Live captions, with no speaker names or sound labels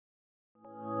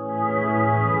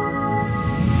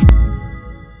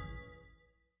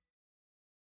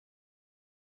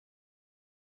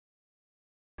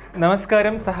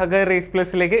നമസ്കാരം സഹകര റേസ്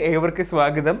പ്ലസിലേക്ക് ഏവർക്കും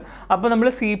സ്വാഗതം. അപ്പോൾ നമ്മൾ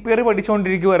CPR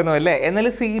പഠിച്ചുകൊണ്ടിരിക്കുവായിരുന്നു അല്ലേ? എന്നാൽ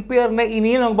CPRനെ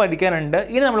ഇനിയും നമുക്ക് പഠിക്കാനുണ്ട്.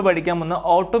 ഇനി നമ്മൾ പഠിക്കാൻ പോകുന്ന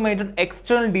ഓട്ടോമേറ്റഡ്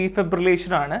എക്സ്റ്റേണൽ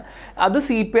ഡീഫിബ്രിലേഷൻ ആണ്. അത്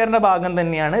CPRന്റെ ഭാഗം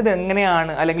തന്നെയാണ്. ഇത്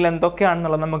എങ്ങനെയാണ് അല്ലെങ്കിൽ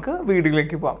എന്തൊക്കെയാണെന്നുള്ളത് നമുക്ക്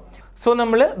വീഡിയോയിലേക്ക് പോകാം. സോ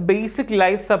നമ്മൾ basic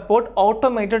life support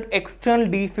automated external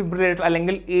defibrillator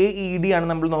അല്ലെങ്കിൽ AED ആണ്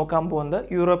നമ്മൾ നോക്കാൻ പോകുന്നത്.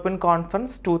 യൂറോപ്യൻ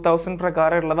കോൺഫറൻസ് 2000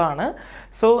 പ്രകാരം ഉള്ളതാണ്.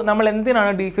 സോ നമ്മൾ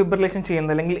എന്തിനാണ് ഡീഫിബ്രിലേഷൻ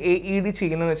ചെയ്യുന്നത് അല്ലെങ്കിൽ AED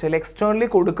ചെയ്യുന്നതെന്ന് വെച്ചാൽ എക്സ്റ്റേണലി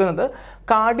കൊടുക്കുന്നത്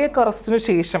കാർഡിയക് അറസ്റ്റിന്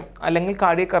ശേഷം അല്ലെങ്കിൽ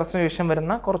കാർഡിയക് അറസ്റ്റിന് ശേഷം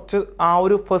വരുന്ന കുറച്ച് ആ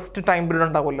ഒരു ഫസ്റ്റ് ടൈം പീരീഡ്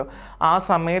ഉണ്ടാവുമല്ലോ, ആ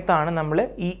സമയത്താണ് നമ്മൾ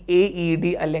ഈ AED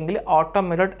അല്ലെങ്കിൽ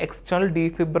ഓട്ടോമേറ്റഡ് എക്സ്റ്റേണൽ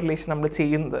ഡീഫിബ്രിലേഷൻ നമ്മൾ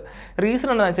ചെയ്യുന്നത്. റീസൺ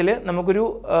എന്താണെന്ന് വെച്ചാൽ നമുക്കൊരു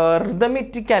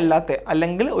റിതമെറ്റിക് അല്ലാത്ത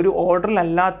അല്ലെങ്കിൽ ഒരു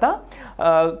ഓർഡറിലല്ലാത്ത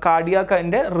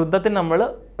കാർഡിയാക്കിൻ്റെ റിതത്തിന് നമ്മൾ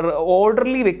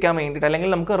ഓർഡർലി വെക്കാൻ വേണ്ടിയിട്ട് അല്ലെങ്കിൽ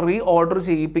നമുക്ക് റീ ഓർഡർ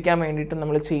ചെയ്യിപ്പിക്കാൻ വേണ്ടിയിട്ട്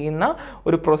നമ്മൾ ചെയ്യുന്ന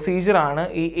ഒരു പ്രൊസീജിയറാണ്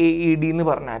ഈ AED എന്ന്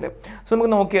പറഞ്ഞാൽ. സോ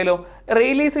നമുക്ക് നോക്കിയാലോ,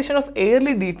 realisation of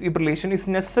early defibrillation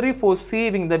is necessary four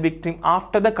saving the victim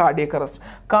after the cardiac arrest.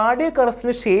 Cardiac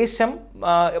അറസ്റ്റിന് ശേഷം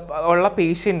ഉള്ള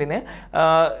പേഷ്യൻറ്റിന്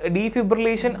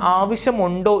ഡീഫിബ്രിലേഷൻ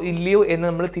ആവശ്യമുണ്ടോ ഇല്ലയോ എന്ന്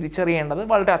നമ്മൾ തിരിച്ചറിയേണ്ടത്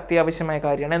വളരെ അത്യാവശ്യമായ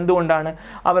കാര്യമാണ്. എന്തുകൊണ്ടാണ്?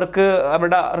 അവർക്ക്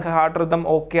അവരുടെ ഹാർട്ട് റിതം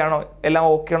ഓക്കെ ആണോ, എല്ലാം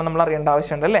ഓക്കെ ആണോ നമ്മൾ അറിയേണ്ട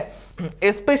ആവശ്യമുണ്ട് അല്ലേ?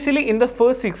 Especially in the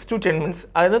first 6 to 10 minutes,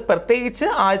 അതായത് പ്രത്യേകിച്ച്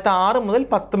ആദ്യത്തെ 6 മുതൽ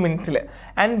 10 മിനിറ്റിൽ.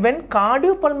 And when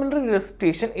cardio pulmonary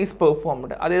റെസിസ്റ്റേഷൻ is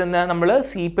performed, അതായത് എന്താ, നമ്മൾ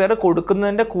CPR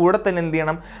കൊടുക്കുന്നതിൻ്റെ കൂടെ തന്നെ എന്ത്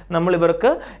ചെയ്യണം, നമ്മൾ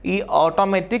ഇവർക്ക് ഈ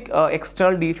ഓട്ടോമാറ്റിക്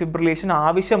എക്സ്റ്റേണൽ ഡീഫിബ്രിലേഷൻ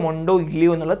ആവശ്യമുണ്ടോ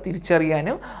ഇല്ലയോ എന്നുള്ളത്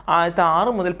തിരിച്ചറിയാനും ആദ്യത്തെ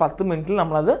 6 മുതൽ 10 മിനിറ്റിൽ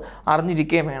നമ്മളത്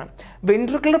അറിഞ്ഞിരിക്കുകയും വേണം.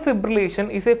 Ventricular fibrillation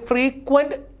is A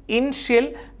frequent initial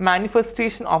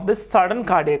manifestation of the sudden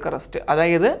cardiac arrest.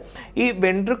 അതായത് ഈ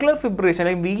വെൻട്രിക്കുലർ ഫിബ്രിലേഷൻ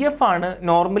അല്ലെങ്കിൽ VF ആണ്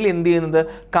നോർമലി എന്ത് ചെയ്യുന്നത്,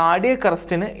 കാർഡിയക്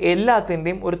അറസ്റ്റിന്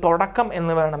എല്ലാത്തിൻ്റെയും ഒരു തുടക്കം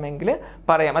എന്ന് വേണമെങ്കിൽ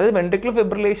പറയാം. അതായത് വെൻട്രിക്കുലർ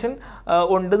ഫിബ്രിലേഷൻ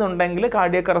ഉണ്ടെന്നുണ്ടെങ്കിൽ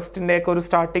കാർഡിയക് അറസ്റ്റിൻ്റെ ഒക്കെ ഒരു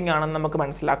സ്റ്റാർട്ടിംഗ് ആണെന്ന് നമുക്ക്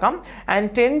മനസ്സിലാക്കാം.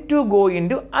 And tend to go in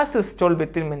to അസിസ്റ്റോൾ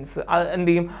within minutes. അത്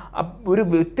എന്ത് ചെയ്യും, ഒരു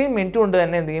വിത്തിൻ മിനിറ്റ് കൊണ്ട്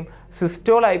തന്നെ എന്ത് ചെയ്യും,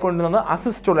 സിസ്റ്റോൾ ആയിക്കൊണ്ട് നമ്മൾ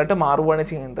അസിസ്റ്റോളായിട്ട് മാറുകയാണ്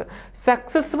ചെയ്യുന്നത്.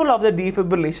 Successful of the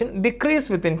defibrillation decrease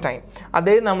within time.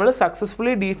 അതായത് നമ്മൾ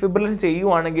സക്സസ്ഫുള്ളി ഡീഫിബ്രിലേഷൻ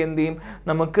ചെയ്യുവാണെങ്കിൽ എന്ത് ചെയ്യും,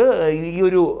 നമുക്ക് ഈ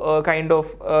ഒരു കൈൻഡ്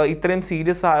ഓഫ് ഇത്രയും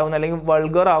സീരിയസ് ആവുന്ന അല്ലെങ്കിൽ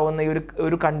വൾഗർ ആവുന്ന ഈ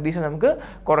ഒരു കണ്ടീഷൻ നമുക്ക്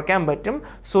കുറയ്ക്കാൻ പറ്റും.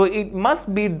 So it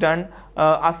must be done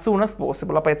as soon as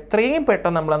possible. അപ്പോൾ എത്രയും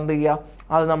പെട്ടെന്ന് നമ്മൾ എന്ത് ചെയ്യുക,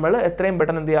 അത് നമ്മൾ എത്രയും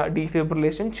പെട്ടെന്ന് എന്ത് ചെയ്യുക,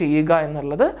 ഡീഫിബ്രിലേഷൻ ചെയ്യുക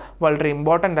എന്നുള്ളത് വളരെ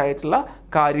ഇമ്പോർട്ടൻ്റ് ആയിട്ടുള്ള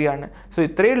കാര്യമാണ്. സോ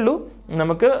ഇത്രയേ ഉള്ളൂ.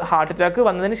 നമുക്ക് ഹാർട്ട് അറ്റാക്ക്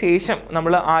വന്നതിന് ശേഷം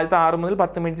നമ്മൾ ആദ്യത്തെ 6 മുതൽ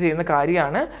 10 മിനിറ്റ് ചെയ്യുന്ന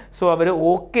കാര്യമാണ്. സോ അവർ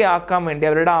ഓക്കെ ആക്കാൻ വേണ്ടി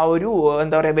അവരുടെ ആ ഒരു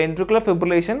എന്താ പറയുക, വെൻട്രിക്കുലർ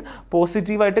ഫിബ്രിലേഷൻ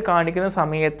പോസിറ്റീവായിട്ട് കാണിക്കുന്ന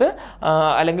സമയത്ത്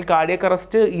അല്ലെങ്കിൽ കാർഡിയക്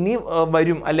അറസ്റ്റ് ഇനി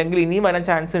വരും അല്ലെങ്കിൽ ഇനി വരാൻ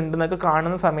ചാൻസ് ഉണ്ടെന്നൊക്കെ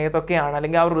കാണുന്ന സമയത്തൊക്കെയാണ്,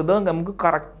 അല്ലെങ്കിൽ ആ ഹൃദയം നമുക്ക്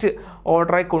കറക്റ്റ്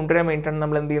ഓർഡറായി കൊണ്ടുവരാൻ വേണ്ടിയിട്ടാണ്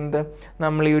നമ്മൾ എന്ത് ചെയ്യുന്നത്,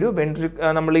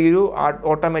 നമ്മൾ ഈ ഒരു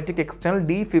ഓട്ടോമാറ്റിക് എക്സ്റ്റേണൽ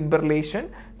ഡീഫിബ്രിലേഷൻ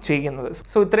ചെയ്യുന്നത്.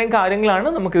 സോ ഇത്രയും കാര്യങ്ങളാണ്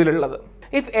നമുക്കിതിലുള്ളത്.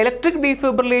 If electric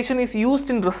defibrillation is used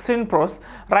in resistant process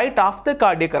right after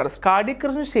cardiac arrest, cardiac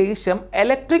arrest ശേഷം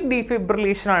electric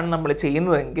defibrillation ആണ് നമ്മൾ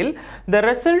ചെയ്യുന്നതെങ്കിൽ the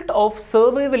result of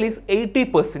survival is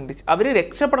 80%. അവർ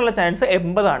രക്ഷപ്പെടാനുള്ള ചാൻസ്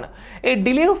 80 ആണ്. A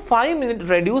delay of 5 minutes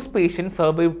reduce patient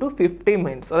survive to 50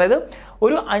 minutes. അതായത്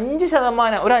ഒരു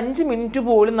 5%, ഒരു 5 minute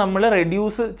പോലും നമ്മൾ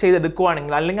റെഡ്യൂസ്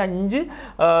ചെയ്തെടുക്കുവാണെങ്കിൽ അല്ലെങ്കിൽ 5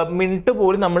 മിനിറ്റ്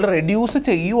പോലും നമ്മൾ റെഡ്യൂസ്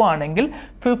ചെയ്യുവാണെങ്കിൽ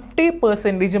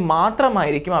 50%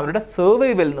 മാത്രമായിരിക്കും അവരുടെ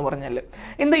സർവൈവൽ എന്ന് പറഞ്ഞാൽ.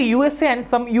 In the USA and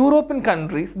some European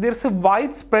countries, there is a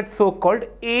widespread so-called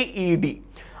AED.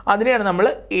 അതിനെയാണ് നമ്മൾ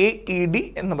AED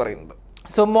എന്ന് പറയുന്നത്.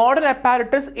 So modern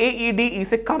apparatus AED is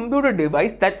a computer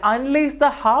device that analyzes the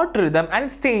heart rhythm and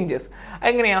changes.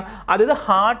 എങ്ങനെയാണ്, അതായത്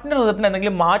ഹാർട്ടിൻ്റെ റിതത്തിന്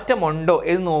എന്തെങ്കിലും മാറ്റമുണ്ടോ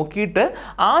എന്ന് നോക്കിയിട്ട്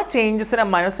ആ ചേഞ്ചസിനെ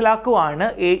മനസ്സിലാക്കുവാണ്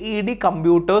AED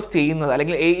കമ്പ്യൂട്ടേഴ്സ് ചെയ്യുന്നത്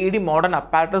അല്ലെങ്കിൽ AED മോഡേൺ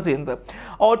അപ്പാരറ്റസ് ചെയ്യുന്നത്.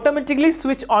 ഓട്ടോമാറ്റിക്കലി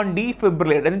സ്വിച്ച് ഓൺ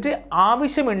ഡീഫിബ്രിലേറ്റർ, എന്നിട്ട്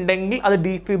ആവശ്യമുണ്ടെങ്കിൽ അത്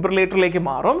ഡീഫിബ്രിലേറ്ററിലേക്ക്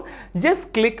മാറും.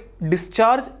 ജസ്റ്റ് ക്ലിക്ക്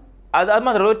ഡിസ്ചാർജ്, അത്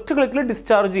മാത്രമല്ല ഒറ്റ ക്ലിക്കിൽ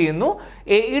ഡിസ്ചാർജ് ചെയ്യുന്നു.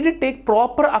 AED take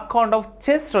proper account of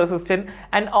chest resistance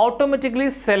and automatically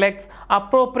selects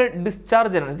appropriate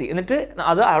discharge energy. എന്നിട്ട്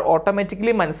അത്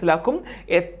ഓട്ടോമാറ്റിക്കലി മനസ്സിലാക്കും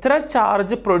എത്ര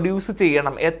ചാർജ് പ്രൊഡ്യൂസ്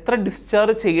ചെയ്യണം, എത്ര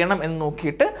ഡിസ്ചാർജ് ചെയ്യണം എന്ന്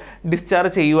നോക്കിയിട്ട്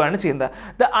ഡിസ്ചാർജ് ചെയ്യുകയാണ് ചെയ്യുന്നത്.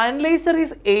 The analyser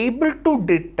is able to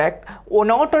detect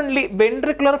not only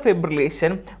ventricular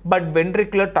fibrillation but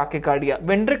ventricular tachycardia.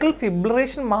 Ventricular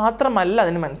fibrillation മാത്രമല്ല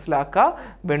അതിന് മനസ്സിലാക്കുക,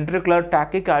 വെൻട്രിക്കുലർ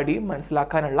ടാക്കിക്കാർഡിയും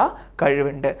മനസ്സിലാക്കാനുള്ള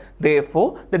കഴിവുണ്ട്. Therefore,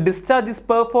 the discharge is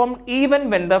performed even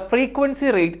when the frequency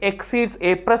rate exceeds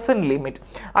a present limit.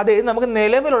 അതായത് നമുക്ക്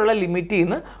നിലവിലുള്ള ലിമിറ്റിൽ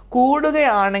നിന്ന്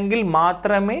കൂടുകയാണെങ്കിൽ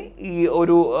മാത്രമേ ഈ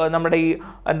ഒരു നമ്മുടെ ഈ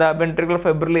എന്താ വെൻട്രിക്കുലർ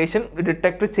ഫിബ്രിലേഷൻ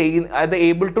ഡിറ്റക്ട് ചെയ്യുന്ന, അതായത്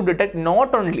able to detect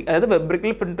not only, അതായത്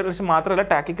വെൻട്രിക്കുലർ ഫിബ്രിലേഷൻ മാത്രമല്ല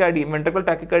ടാക്കിക്കാർഡിയും വെൻട്രിക്കുലർ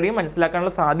ടാക്കിക്കാർഡിയും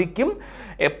മനസ്സിലാക്കാനുള്ള സാധിക്കും.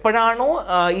 എപ്പോഴാണോ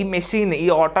ഈ മെഷീന്, ഈ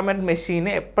ഓട്ടോമാറ്റിക്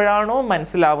മെഷീന് എപ്പോഴാണോ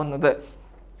മനസ്സിലാവുന്നത്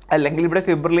അല്ലെങ്കിൽ ഇവിടെ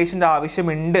ഫിബ്രിലേഷൻ്റെ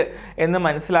ആവശ്യമുണ്ട് എന്ന്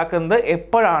മനസ്സിലാക്കുന്നത്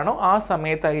എപ്പോഴാണോ ആ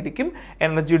സമയത്തായിരിക്കും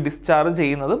എനർജി ഡിസ്ചാർജ്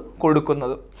ചെയ്യുന്നതും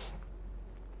കൊടുക്കുന്നതും.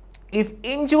 If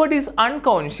injured is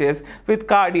unconscious with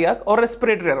cardiac or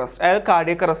respiratory arrest, അതായത്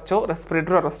cardiac arrest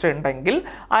respiratory arrest ഉണ്ടെങ്കിൽ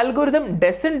algorithm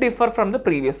doesn't differ from the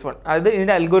previous one. അതായത്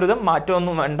ഇതിൻ്റെ algorithm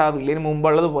മാറ്റമൊന്നും ഉണ്ടാവില്ല. ഇതിന്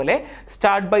മുമ്പുള്ളതുപോലെ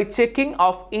start by checking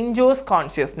of injured's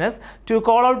consciousness to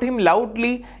call out him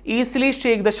loudly, easily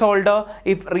shake the shoulder.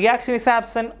 If reaction is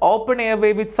absent, open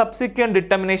airway with subsequent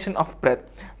determination of breath.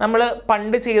 നമ്മൾ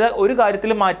പണ്ട് ചെയ്ത ഒരു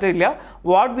കാര്യത്തിലും മാറ്റമില്ല.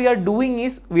 What we are doing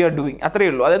is V are doing, അത്രയേ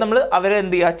ഉള്ളൂ. അതായത് നമ്മൾ അവരെ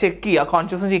എന്ത് ചെയ്യുക, ചെക്ക് ചെയ്യുക,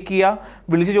 കോൺഷ്യസ് ചെക്ക് ചെയ്യുക,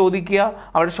 വിളിച്ച് ചോദിക്കുക,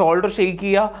 അവരുടെ ഷോൾഡർ ഷെയ്ക്ക്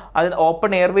ചെയ്യുക, അത്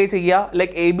ഓപ്പൺ എയർവേ ചെയ്യുക,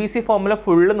 ലൈക്ക് ABC ഫോർമുല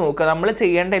ഫുള്ള് നോക്കുക. നമ്മൾ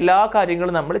ചെയ്യേണ്ട എല്ലാ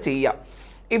കാര്യങ്ങളും നമ്മൾ ചെയ്യുക.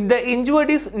 If the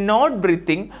injured is not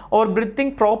breathing or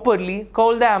breathing properly,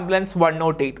 call the ambulance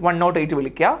 108. 108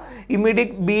 വിളിക്കുക.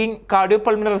 Immediate being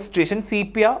cardiopulmonary resuscitation,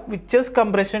 CPR with chest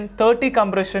compression, 30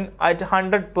 compression at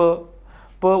 100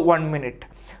 per 1 minute.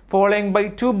 Following by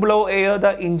 2 blow air the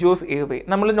injured's airway.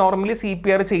 നമ്മൾ normally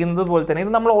CPR ചെയ്യുന്നത് പോലെ തന്നെ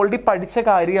ഇത് നമ്മൾ already പഠിച്ച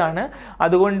കാര്യമാണ്.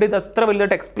 അതുകൊണ്ട് ഇത് അത്ര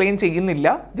വലുതായിട്ട് എക്സ്പ്ലെയിൻ ചെയ്യുന്നില്ല,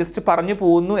 ജസ്റ്റ് പറഞ്ഞു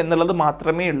പോകുന്നു എന്നുള്ളത്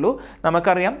മാത്രമേ ഉള്ളൂ.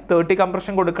 നമുക്കറിയാം 30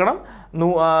 കംപ്രഷൻ കൊടുക്കണം,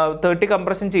 30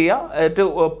 കംപ്രഷൻ ചെയ്യുക,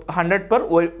 100 per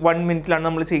 1 മിനിറ്റിലാണ്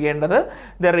നമ്മൾ ചെയ്യേണ്ടത്.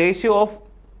 The ratio of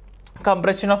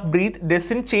compression of breath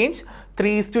doesn't change,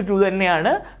 3:2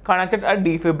 തന്നെയാണ് കണക്റ്റഡ് അറ്റ്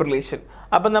ഡീഫിബ്രിലേഷൻ.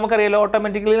 അപ്പം നമുക്കറിയാലോ,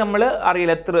 ഓട്ടോമാറ്റിക്കലി നമ്മൾ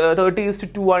അറിയില്ല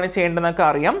 30:2 ആണ് ചെയ്യേണ്ടതെന്നൊക്കെ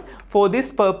അറിയാം. For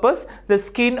this purpose the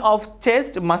skin of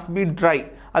chest must be dry.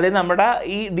 അതായത് നമ്മുടെ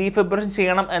ഈ ഡീഫിബ്രിലേഷൻ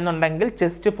ചെയ്യണം എന്നുണ്ടെങ്കിൽ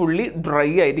ചെസ്റ്റ് ഫുള്ളി ഡ്രൈ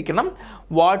ആയിരിക്കണം.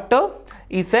 Water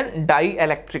is N dye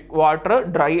electric. Water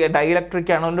dye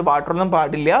electric ആണോ, വാട്ടർ ഒന്നും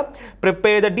പാടില്ല.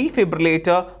 Prepare the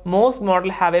defibrillator. Most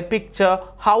model have A picture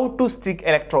how to stick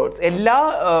electrodes. എല്ലാ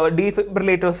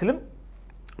ഡീഫിബ്രിലേറ്റേഴ്സിലും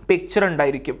പിക്ചർ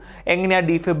ഉണ്ടായിരിക്കും എങ്ങനെയാണ്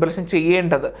ഡീഫിബ്രിലേഷൻ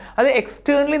ചെയ്യേണ്ടത്. അത്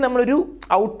എക്സ്റ്റേണലി നമ്മളൊരു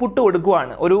ഔട്ട്പുട്ട്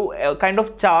കൊടുക്കുകയാണ്, ഒരു kind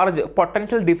of charge,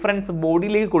 potential difference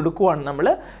ബോഡിയിലേക്ക് കൊടുക്കുകയാണ് നമ്മൾ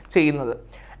ചെയ്യുന്നത്.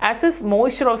 As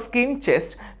moisture of skin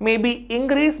chest may be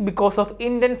increased because of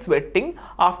intense sweating.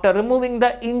 After removing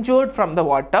the injured from the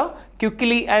water,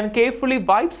 quickly and carefully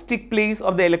wipe stick place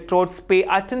of the electrodes. Pay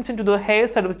attention to the hair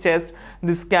side of the chest.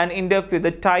 This can interfere with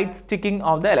the tight sticking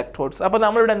of the electrodes. അപ്പോൾ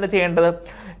നമ്മളിവിടെ എന്താ ചെയ്യേണ്ടത്,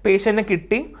 പേഷ്യൻറ്റിനെ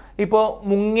കിട്ടി, ഇപ്പോൾ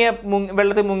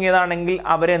വെള്ളത്തിൽ മുങ്ങിയതാണെങ്കിൽ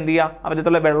അവരെന്ത് ചെയ്യുക,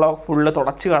 അവരുടെ വെള്ളം ഫുള്ള്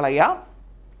തുടച്ച് കളയുക.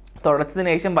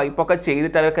 തുടച്ചതിന് ശേഷം വൈപ്പൊക്കെ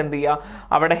ചെയ്തിട്ട് അവർക്ക് എന്ത് ചെയ്യുക,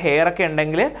 അവിടെ ഹെയർ ഒക്കെ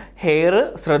ഉണ്ടെങ്കിൽ ഹെയർ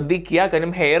ശ്രദ്ധിക്കുക,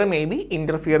 കാരണം ഹെയർ മേ ബി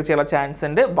ഇൻ്റർഫിയർ ചെയ്യാനുള്ള ചാൻസ്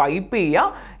ഉണ്ട്. വൈപ്പ്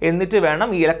ചെയ്യുക, എന്നിട്ട് വേണം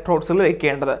ഈ ഇലക്ട്രോഡ്സിൽ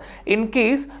വെക്കേണ്ടത്. In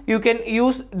case you can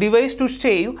use device to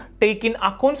shave, take in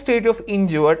account state of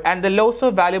injured and the loss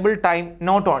of valuable time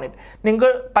not on it.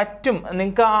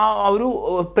 നിങ്ങൾക്ക് ആ ഒരു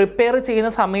പ്രിപ്പയർ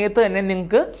ചെയ്യുന്ന സമയത്ത് തന്നെ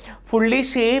നിങ്ങൾക്ക് ഫുള്ളി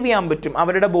ഷേവ് ചെയ്യാൻ പറ്റും,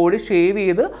 അവരുടെ ബോഡി ഷേവ്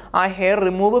ചെയ്ത് ആ ഹെയർ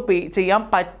റിമൂവ് ചെയ്യാൻ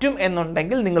പറ്റും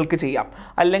എന്നുണ്ടെങ്കിൽ നിങ്ങൾക്ക് ചെയ്യാം.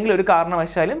 അല്ലെങ്കിൽ ഒരു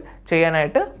കാരണവശാലും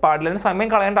ചെയ്യാനായിട്ട് പാടില്ല, സമയം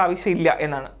കളയേണ്ട ആവശ്യമില്ല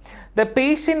എന്നാണ്. The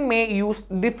patient may use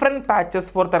different patches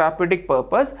for therapeutic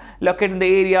purpose located in the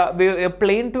area where a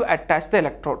plane to attach the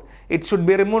electrode. It should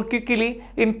be removed quickly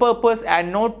in purpose and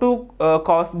not to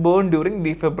cause burn during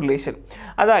defibrillation.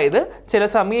 അതായത് ചില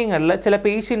സമയങ്ങളിൽ ചില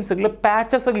പേഷ്യൻസുകൾ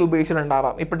പാച്ചസുകൾ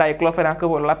ഉപയോഗിച്ചിട്ടുണ്ടാവാം. ഇപ്പോൾ diclofenac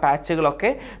പോലുള്ള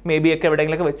പാച്ചുകളൊക്കെ may be ഒക്കെ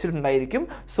എവിടെയെങ്കിലൊക്കെ വെച്ചിട്ടുണ്ടായിരിക്കും.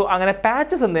 So അങ്ങനെ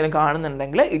patches എന്തെങ്കിലും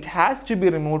കാണുന്നുണ്ടെങ്കിൽ it has to be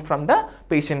removed from the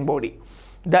patient body.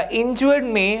 The injured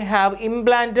may have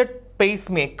implanted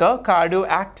pacemaker, cardio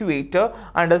actuator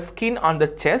under skin on the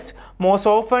chest. Most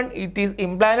often it is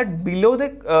implanted below the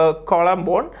column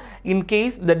bone. In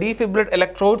case the defibrillated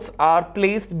electrodes are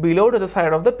placed below to the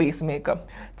side of the pacemaker.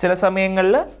 ചില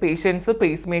സമയങ്ങളിൽ patients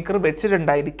pace maker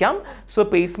വെച്ചിട്ടുണ്ടായിരിക്കാം. So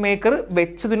pace maker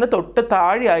വെച്ചതിന് തൊട്ട്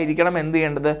താഴെ ആയിരിക്കണം എന്ത്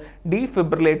ചെയ്യേണ്ടത്,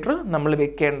 defibrillator നമ്മൾ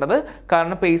വെക്കേണ്ടത്.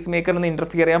 കാരണം പേസ് മേക്കറിന്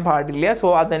ഇൻ്റർഫിയർ ചെയ്യാൻ പാടില്ല. സോ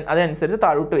അതനുസരിച്ച്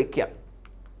താഴോട്ട് വെക്കുക.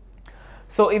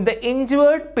 So if the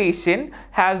injured patient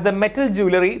has the metal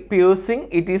jewelry piercing,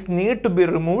 it is need to be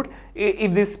removed. If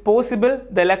this is possible,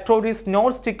 the electrode is not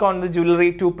stick on the jewelry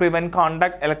to prevent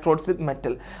contact electrodes with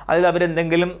metal. അതായത്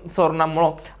അവരെന്തെങ്കിലും സ്വർണ്ണമോ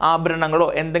ആഭരണങ്ങളോ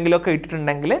എന്തെങ്കിലുമൊക്കെ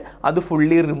ഇട്ടിട്ടുണ്ടെങ്കിൽ അത്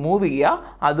fully remove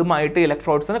ചെയ്യുക, അതുമായിട്ട്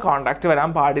ഇലക്ട്രോഡ്സിന് contact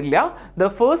വരാൻ പാടില്ല.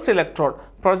 The first electrode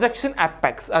projection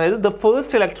apex, അതായത് the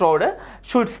first electrode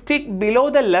should stick below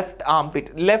the left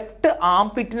armpit. Left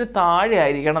ആംപിറ്റിന് താഴെ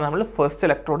ആയിരിക്കണം നമ്മൾ ഫസ്റ്റ്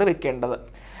ഇലക്ട്രോഡ് വെക്കേണ്ടത്.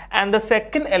 And the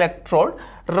second electrode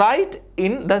right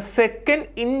in the second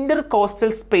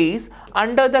intercostal space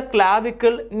under the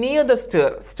clavicle near the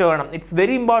sternum. It's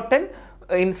very important.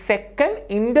 In second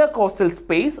intercostal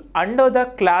space under the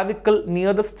clavicle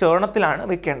near the sternത്തിലാണ്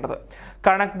വെക്കേണ്ടത്.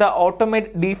 Connect the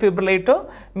automated defibrillator.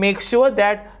 Make sure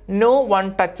that no one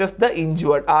touches the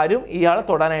injured. ആരും ഇയാളെ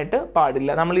തൊടാനായിട്ട് പാടില്ല.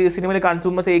 നമ്മൾ ഈ സിനിമയിൽ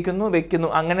കാണിച്ചുമ്പോൾ വെക്കുന്നു,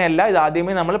 അങ്ങനെയല്ല. ഇത്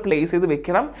ആദ്യമേ നമ്മൾ പ്ലേസ് ചെയ്ത്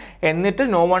വെക്കണം, എന്നിട്ട്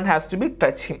no one has to be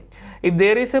touch him. If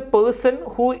there is a person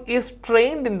who is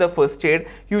trained in the first aid,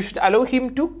 you should allow him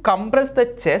to compress the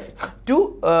chest to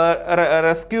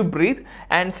rescue breathe,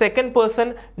 and second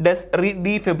person does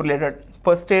defibrillated.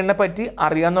 First aid ne patti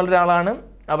അറിയാവുന്ന ഒരാളാണ്,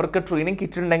 അവർക്ക് training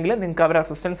കിട്ടിയിട്ടുണ്ടെങ്കിൽ നിങ്ങൾക്ക് അവരെ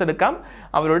assistance എടുക്കാം,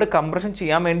 അവരോട് compression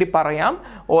ചെയ്യാൻ വേണ്ടി പറയാം.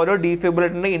 ഓരോ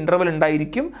ഡീഫിബ്രിലേറ്ററിൻ്റെ ഇൻ്റർവൽ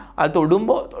ഉണ്ടായിരിക്കും. അത്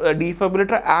തൊടുമ്പോൾ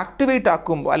ഡീഫിബ്രിലേറ്റർ ആക്ടിവേറ്റ്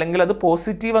ആക്കുമ്പോൾ അല്ലെങ്കിൽ അത്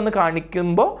പോസിറ്റീവ് എന്ന്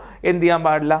കാണിക്കുമ്പോൾ എന്ത് ചെയ്യാൻ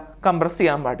പാടില്ല, കംപ്രസ്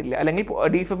ചെയ്യാൻ പാടില്ല. അല്ലെങ്കിൽ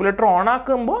ഡീഫിബ്രിലേറ്റർ ഓൺ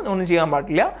ആക്കുമ്പോൾ ഒന്നും ചെയ്യാൻ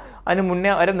പാടില്ല. അതിന്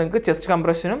മുന്നേ വരെ നിങ്ങൾക്ക് ചെസ്റ്റ്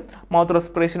കംപ്രഷനും മൗത്ത്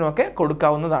റെസ്പിറേഷനും ഒക്കെ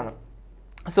കൊടുക്കാവുന്നതാണ്.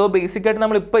 സോ ബേസിക്കായിട്ട്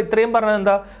നമ്മളിപ്പോൾ ഇത്രയും പറഞ്ഞത്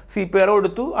എന്താ, CPR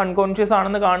കൊടുത്തു, അൺകോൺഷ്യസ്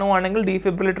ആണെന്ന് കാണുവാണെങ്കിൽ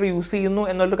ഡീഫിബ്രിലേറ്റർ യൂസ് ചെയ്യുന്നു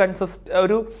എന്നുള്ളൊരു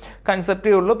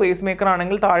കൺസെപ്റ്റേ ഉള്ളൂ. പേസ് മേക്കർ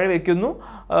ആണെങ്കിൽ താഴെ വെക്കുന്നു.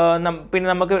 പിന്നെ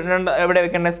നമുക്ക് എവിടെ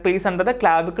വെക്കേണ്ട, space under the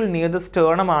clavicle near the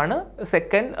sternum ആണ്.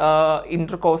 സെക്കൻഡ്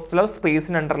ഇൻ്റർകോസ്റ്റലർ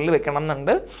സ്പേസിന് അണ്ടറിൽ വെക്കണം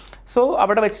എന്നുണ്ട്. സോ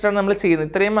അവിടെ വെച്ചിട്ടാണ് നമ്മൾ ചെയ്യുന്നത്.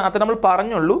 ഇത്രയും മാത്രമേ നമ്മൾ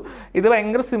പറഞ്ഞുള്ളൂ. ഇത്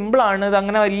ഭയങ്കര സിമ്പിളാണ്. ഇത്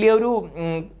അങ്ങനെ വലിയൊരു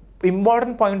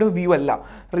ഇമ്പോർട്ടൻറ്റ് പോയിന്റ് ഓഫ് വ്യൂ അല്ല.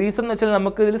 റീസൺ എന്ന് വെച്ചാൽ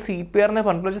നമുക്ക് ഇതിൽ CPRനെ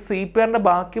പറഞ്ഞിട്ടുള്ള, പക്ഷേ CPRൻ്റെ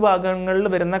ബാക്കി ഭാഗങ്ങളിൽ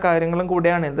വരുന്ന കാര്യങ്ങളും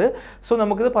കൂടെയാണിത്. സോ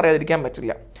നമുക്കിത് പറയാതിരിക്കാൻ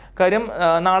പറ്റില്ല. കാര്യം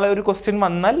നാളെ ഒരു ക്വസ്റ്റ്യൻ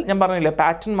വന്നാൽ, ഞാൻ പറഞ്ഞില്ല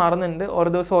പാറ്റേൺ മാറുന്നുണ്ട്, ഓരോ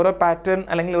ദിവസം ഓരോ പാറ്റേൺ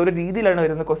അല്ലെങ്കിൽ ഓരോ രീതിയിലാണ്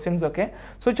വരുന്ന ക്വസ്റ്റ്യൻസ് ഒക്കെ.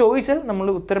 സോ ചോദിച്ചാൽ നമ്മൾ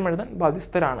ഉത്തരം എഴുതാൻ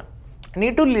ബാധ്യസ്ഥരാണ്.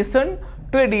 Need to listen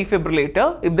to a defibrillator.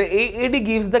 If the AED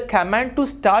gives the command to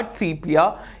start CPR,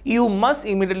 you must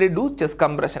immediately do chest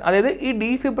compression. അതായത് ഈ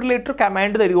ഡീഫിബ്രിലേറ്റർ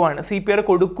കമാൻഡ് തരുവാണ്, CPR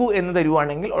കൊടുക്കൂ എന്ന്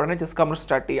തരുവാണെങ്കിൽ ഉടനെ ചെസ്റ്റ് കംപ്രഷൻ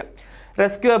സ്റ്റാർട്ട് ചെയ്യാം.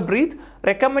 Rescue a breath.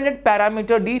 Recommended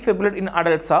parameter defibrillate in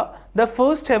adults are the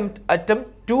first attempt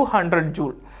 200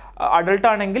 joule. Adult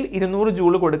ആണെങ്കിൽ 200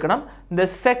 joule കൊടുക്കണം. The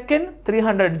second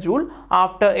 300 joule.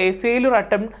 After a failure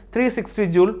attempt 360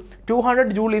 joule.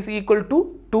 200 joule is equal to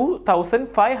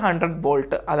 2500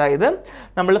 volt. അതായത്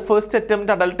നമ്മൾ first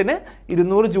attempt അഡൾട്ടിന്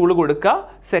 200 joule കൊടുക്കുക,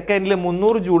 സെക്കൻഡിൽ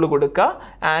 300 joule കൊടുക്കുക,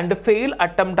 and fail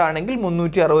attempt ആണെങ്കിൽ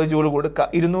 360 joule കൊടുക്കുക.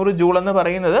 200 joule എന്ന്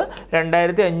പറയുന്നത്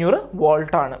 2500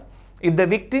 വോൾട്ട് ആണ്. If the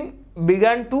victim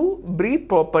began to breathe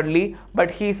properly but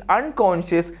he is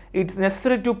unconscious, it's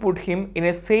necessary to put him in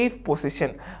a safe position.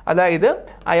 അതായത്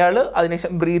അയാൾ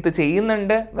അതിനുശേഷം ബ്രീത്ത്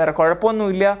ചെയ്യുന്നുണ്ട്, വേറെ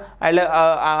കുഴപ്പമൊന്നുമില്ല, അയാൾ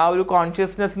ആ ഒരു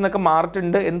കോൺഷ്യസ്നെസ് എന്നൊക്കെ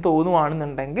മാറിയിട്ടുണ്ട് എന്ന്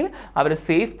തോന്നുവാണെന്നുണ്ടെങ്കിൽ അവരെ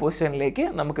സേഫ് പൊസിഷനിലേക്ക്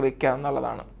നമുക്ക് വെക്കാം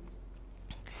എന്നുള്ളതാണ്.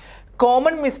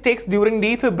 Common mistakes during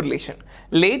defibrillation: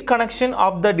 late connection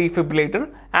of the defibrillator,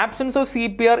 absence of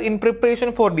CPR in preparation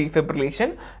for defibrillation,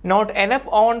 not enough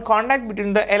on contact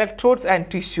between the electrodes and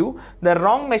tissue, the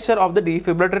wrong measure of the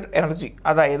defibrillator energy.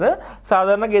 അതായത്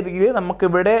സാധാരണഗതിയിൽ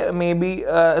നമുക്കിവിടെ may be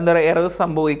എന്താ പറയുക errors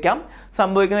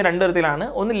സംഭവിക്കുന്ന രണ്ട് തരത്തിലാണ്.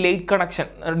 ഒന്ന് late connection,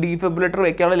 defibrillator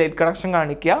വയ്ക്കാനുള്ള ലേറ്റ് കണക്ഷൻ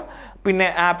കാണിക്കുക. പിന്നെ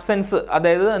ആബ്സെൻസ്,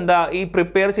 അതായത് എന്താ ഈ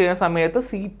പ്രിപ്പയർ ചെയ്യുന്ന സമയത്ത്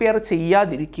CPR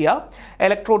ചെയ്യാതിരിക്കുക,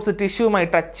 ഇലക്ട്രോഡ്സ് ടിഷ്യൂമായി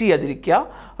ടച്ച് ചെയ്യാതിരിക്കുക,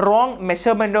 wrong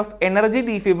measurement of energy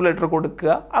defibrillator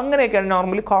കൊടുക്കുക. അങ്ങനെയൊക്കെയാണ്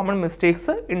normally common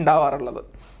mistakes ഉണ്ടാവാറുള്ളത്.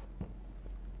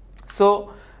 So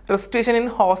restriction in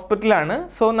ഹോസ്പിറ്റലാണ്.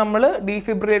 സോ നമ്മൾ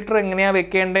ഡീഫിബ്രിലേറ്റർ എങ്ങനെയാണ്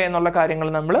വെക്കേണ്ടത് എന്നുള്ള കാര്യങ്ങൾ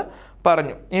നമ്മൾ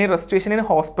പറഞ്ഞു. ഇനി റെസ്ട്രിക്ഷൻ ഇൻ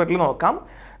ഹോസ്പിറ്റൽ നോക്കാം.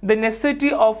 The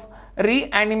necessity of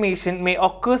reanimation may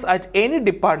occur at any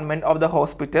department of the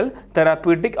hospital,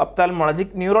 therapeutic, ophthalmologic,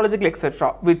 neurological, etc.,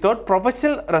 without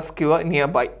professional rescuer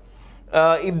nearby.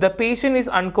 If the patient is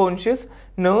unconscious,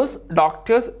 nurse,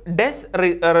 doctors does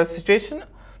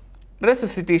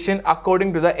resuscitation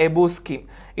according to the above scheme.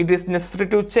 It is necessary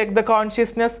to check the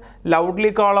consciousness, loudly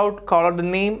call out the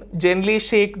name, gently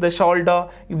shake the shoulder.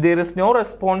 If there is no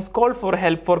response, call for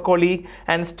help for colleague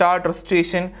and start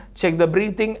resuscitation. Check the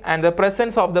breathing and the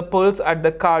presence of the pulse at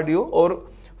the cardio or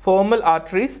femoral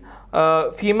arteries.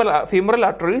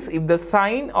 If the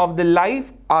sign of the life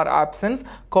are absent,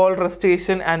 call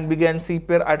resuscitation and begin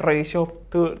CPR at ratio of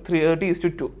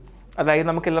 30:2. അതായത്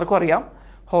നമുക്ക് എല്ലാവർക്കും അറിയാം,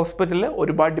 ഹോസ്പിറ്റലിൽ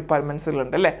ഒരുപാട്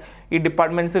ഡിപ്പാർട്ട്മെൻറ്റ്സുകളുണ്ട് അല്ലേ. ഈ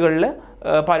ഡിപ്പാർട്ട്മെൻറ്റ്സുകളിൽ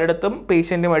പലയിടത്തും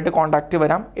പേഷ്യൻറ്റുമായിട്ട് contact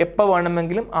വരാം. എപ്പോൾ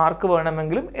വേണമെങ്കിലും, ആർക്ക്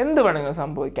വേണമെങ്കിലും, എന്ത് വേണമെങ്കിലും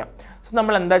സംഭവിക്കാം. സോ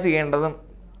നമ്മൾ എന്താ ചെയ്യേണ്ടത്,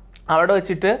 അവിടെ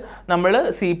വെച്ചിട്ട് നമ്മൾ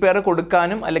CPR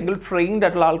കൊടുക്കാനും അല്ലെങ്കിൽ ട്രെയിൻഡ്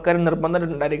ആയിട്ടുള്ള ആൾക്കാർ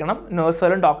നിർബന്ധമായിട്ടുണ്ടായിരിക്കണം.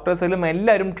 നഴ്സുകളും ഡോക്ടേഴ്സുകളും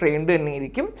എല്ലാവരും ട്രെയിൻഡ്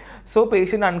തന്നെയായിരിക്കും. സോ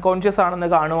പേഷ്യൻ്റ് അൺകോൺഷ്യസ്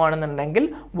ആണെന്ന് കാണുവാണെന്നുണ്ടെങ്കിൽ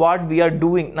വാട്ട് വി ആർ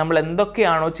ഡൂയിങ്, നമ്മൾ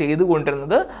എന്തൊക്കെയാണോ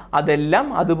ചെയ്തുകൊണ്ടിരുന്നത് അതെല്ലാം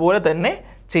അതുപോലെ തന്നെ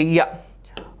ചെയ്യാം.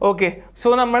 ഓക്കെ. സോ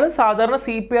നമ്മൾ സാധാരണ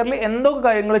CPRൽ എന്തൊക്കെ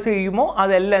കാര്യങ്ങൾ ചെയ്യുമോ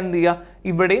അതെല്ലാം എന്ത് ചെയ്യുക,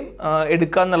 ഇവിടെയും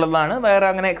എടുക്കുക എന്നുള്ളതാണ്. വേറെ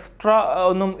അങ്ങനെ എക്സ്ട്രാ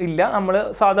ഒന്നും ഇല്ല. നമ്മൾ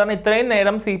സാധാരണ ഇത്രയും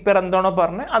നേരം CPR എന്താണോ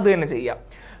പറഞ്ഞത് അത് തന്നെ ചെയ്യാം.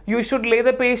 You should lay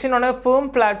the patient on a firm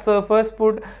flat surface,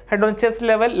 put head on chest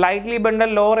level, lightly bend the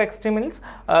lower extremities.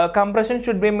 Compression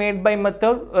should be made by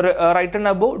method right and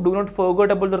above. Do not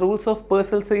forget about the rules of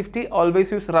personal safety. Always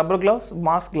use rubber gloves,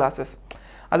 mask, glasses.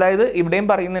 അതായത് ഇവിടെയും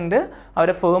പറയുന്നുണ്ട്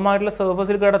അവരെ firm ആയിട്ടുള്ള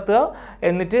സർഫസിൽ കിടത്തുക,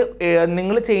 എന്നിട്ട്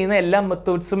നിങ്ങൾ ചെയ്യുന്ന എല്ലാ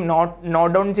മെത്തേഡ്സും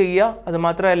നോട്ട് ഡൗൺ ചെയ്യുക.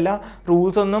 അതുമാത്രമല്ല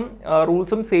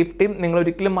റൂൾസും സേഫ്റ്റിയും നിങ്ങൾ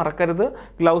ഒരിക്കലും മറക്കരുത്.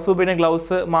 ഗ്ലൗസ് ഉപയോഗിക്കുന്ന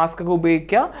ഗ്ലൗസ്, മാസ്ക് ഒക്കെ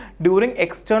ഉപയോഗിക്കുക. During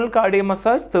external cardio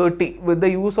massage 30 with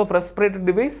the use of respiratory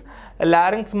device,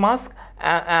 larynx mask,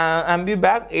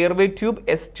 ambu-bag, airway tube,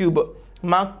 S tube.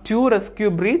 Mark 2 rescue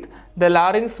breathe. The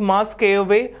larynx mask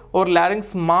airway or larynx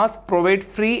mask provide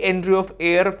free entry of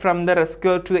air from the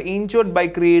rescuer to the injured by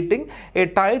creating a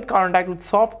tight contact with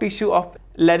soft tissue of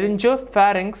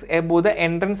laryngopharynx above the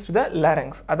entrance to the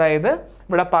larynx. അതായത്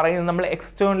ഇവിടെ പറയുന്നത് നമ്മൾ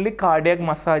externally cardiac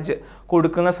massage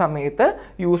കൊടുക്കുന്ന സമയത്ത്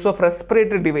use of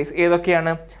respiratory device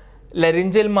ഏതൊക്കെയാണ്?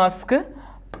 ലരിഞ്ചൽ mask,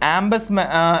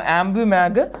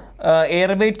 ആംബുമാഗ്,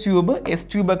 airway tube, S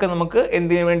ട്യൂബൊക്കെ നമുക്ക്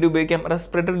എന്തിനു വേണ്ടി ഉപയോഗിക്കാം?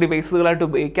 റെസ്പിറേറ്ററി ഡിവൈസുകളായിട്ട്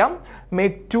ഉപയോഗിക്കാം.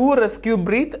 മേക്ക് 2 റെസ്ക്യൂ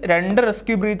ബ്രീത്ത്, 2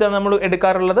 റെസ്ക്യൂ ബ്രീത്താണ് നമ്മൾ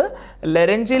എടുക്കാറുള്ളത്.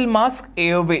 ലെറഞ്ചിയൽ mask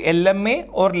airway, LMA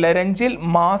or ലെറഞ്ചിയൽ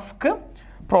mask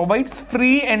provides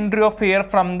free entry of air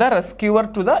from the rescuer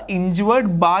to the injured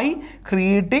by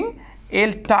creating a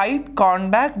tight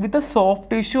contact with the soft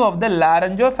tissue of the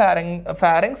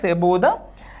laryngopharynx above the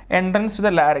entrance to the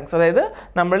larynx. അതായത്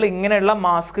നമ്മൾ ഇങ്ങനെയുള്ള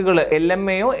മാസ്കുകൾ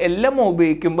LMAയോ LMO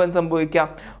ഉപയോഗിക്കുമ്പോൾ സംഭവിക്കാം,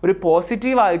 ഒരു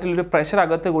പോസിറ്റീവായിട്ടുള്ളൊരു pressure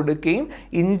അകത്ത് കൊടുക്കുകയും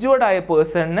injured ആയ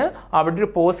പേഴ്സണിന് അവിടെ ഒരു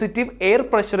പോസിറ്റീവ് എയർ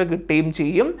പ്രഷർ കിട്ടുകയും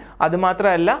ചെയ്യും.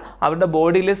 അതുമാത്രമല്ല അവരുടെ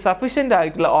ബോഡിയിൽ സഫീഷ്യൻ്റ്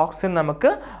ആയിട്ടുള്ള ഓക്സിജൻ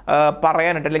നമുക്ക്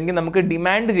പറയാനായിട്ട്, അല്ലെങ്കിൽ നമുക്ക്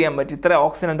ഡിമാൻഡ് ചെയ്യാൻ പറ്റും, ഇത്ര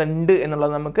ഓക്സിജൻ അതുണ്ട്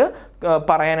എന്നുള്ളത് നമുക്ക്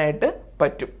പറയാനായിട്ട്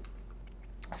പറ്റും.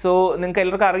 സോ നിങ്ങൾക്ക്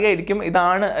എല്ലാവർക്കും അറിയായിരിക്കും,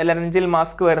 ഇതാണ് ലെറഞ്ചിയൽ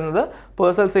മാസ്ക് വരുന്നത്.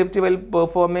 Personal safety well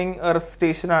performing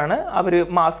റെസിസ്റ്റേഷനാണ്. അവർ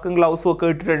മാസ്കും ഗ്ലൗസും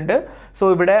ഒക്കെ ഇട്ടിട്ടുണ്ട്. സോ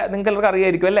ഇവിടെ നിങ്ങൾക്ക് എല്ലാവർക്കും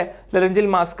അറിയായിരിക്കും അല്ലേ, ലെറഞ്ചിയൽ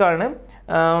മാസ്ക് ആണ്.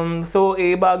 സോ എ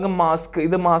ഭാഗം മാസ്ക്,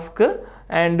 ഇത് mask,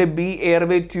 and B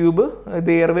airway tube,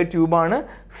 ഇത് എയർവേ ട്യൂബാണ്.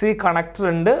 സി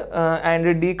കണക്ടർ ഉണ്ട്,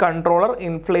 and D controller,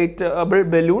 inflatable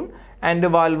balloon and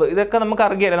valve. ഇതൊക്കെ നമുക്ക്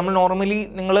അറിയാം, നമ്മൾ നോർമലി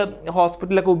നിങ്ങൾ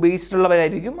ഹോസ്പിറ്റലൊക്കെ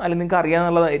ഉപയോഗിച്ചിട്ടുള്ളവരായിരിക്കും, അല്ലെങ്കിൽ നിങ്ങൾക്ക്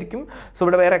അറിയാമെന്നുള്ളതായിരിക്കും. സോ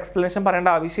ഇവിടെ വേറെ എക്സ്പ്ലനേഷൻ പറയേണ്ട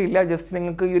ആവശ്യമില്ല, ജസ്റ്റ്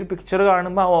നിങ്ങൾക്ക് ഈ ഒരു പിക്ചർ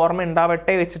കാണുമ്പോൾ ആ ഓർമ്മ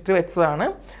ഉണ്ടാവട്ടെ വെച്ചിട്ട് വെച്ചതാണ്.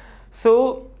 So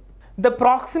the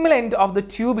proximal end of the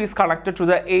tube is connected to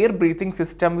the air breathing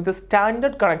system with a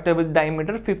standard connector with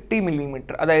diameter 50 mm.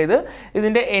 അതായത്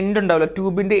ഇതിൻ്റെ എൻഡ് ഉണ്ടാവില്ല,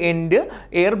 ട്യൂബിൻ്റെ എൻഡ്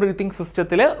എയർ ബ്രീത്തിങ്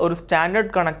സിസ്റ്റത്തിൽ ഒരു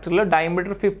സ്റ്റാൻഡേർഡ് കണക്ടറിൽ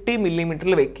ഡയമീറ്റർ 50 mm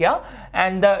വെക്കുക.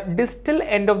 And the distal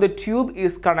end of the tube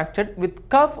is connected with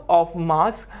cough of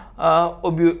mass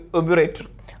ഒബ്യുറേറ്റർ.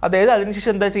 അതായത്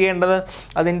അതിനുശേഷം എന്താ ചെയ്യേണ്ടത്?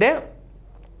 അതിൻ്റെ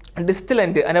ഡിസ്റ്റൽ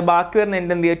എൻഡ്, അതിൻ്റെ ബാക്കി വരുന്ന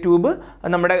എൻഡ് എന്ത് ചെയ്യുക? ട്യൂബ്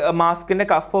നമ്മുടെ മാസ്കിൻ്റെ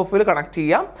കഫ് ഓഫിൽ കണക്ട്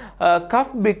ചെയ്യാം.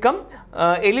 Cough become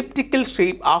elliptical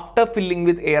shape after filling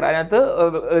with air. അതിനകത്ത്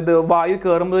ഇത് വായു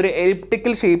കയറുമ്പോൾ ഒരു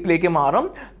എലിപ്റ്റിക്കൽ ഷേപ്പിലേക്ക് മാറും.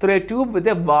 Through A tube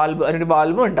with a valve, അതിനൊരു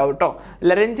വാൽവ് ഉണ്ടാവും കേട്ടോ.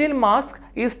 ലെറഞ്ചിയൽ mask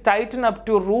is Titan up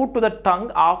to root two the tongue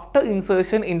after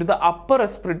insertion in to the upper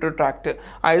respiratory tract.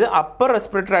 അതായത് അപ്പർ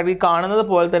റെസ്പിറേറ്ററി ട്രാക്ട് ഈ കാണുന്നത്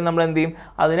പോലെ തന്നെ നമ്മൾ എന്ത് ചെയ്യും?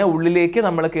 അതിനെ ഉള്ളിലേക്ക്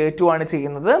നമ്മൾ കയറ്റുകയാണ്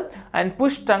ചെയ്യുന്നത്. And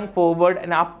push tongue forward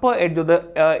and upper edge of the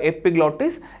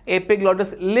epiglottis.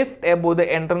 Epiglottis lift above the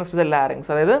entrance to the larynx.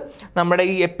 അതായത് നമ്മുടെ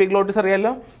ഈ എപ്പിഗ്ലോട്ടിസ്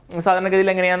അറിയാമല്ലോ, സാധാരണഗതിയിൽ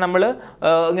എങ്ങനെയാണ്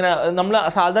നമ്മൾ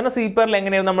സാധാരണ CPRൽ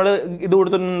എങ്ങനെയാണ് നമ്മൾ ഇത്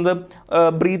കൊടുത്തിരുന്നത്,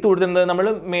 ബ്രീത്ത് കൊടുത്തിരുന്നത് നമ്മൾ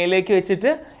മേലേക്ക്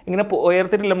വെച്ചിട്ട് ഇങ്ങനെ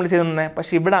ഉയർത്തിയിട്ടില്ല നമ്മൾ ചെയ്യുന്നത്.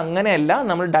 പക്ഷേ ഇവിടെ അങ്ങനെയല്ല,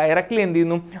 നമ്മൾ ഡയറക്റ്റ്ലി എന്ത്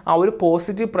ചെയ്യുന്നു? ആ ഒരു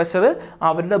പോസിറ്റീവ് പ്രഷർ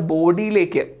അവരുടെ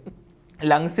ബോഡിയിലേക്ക്,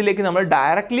 ലങ്സിലേക്ക് നമ്മൾ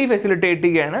ഡയറക്റ്റ്ലി ഫെസിലിറ്റേറ്റ്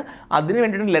ചെയ്യുകയാണ്. അതിന്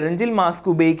വേണ്ടിയിട്ട് ലെറഞ്ചിയൽ മാസ്ക്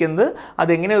ഉപയോഗിക്കുന്നത്.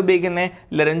 അതെങ്ങനെയാണ് ഉപയോഗിക്കുന്നത്?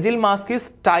 ലെറഞ്ചിയൽ mask is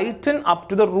Titan up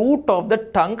to the root of the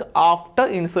tongue after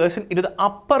insertion in to the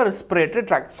upper respiratory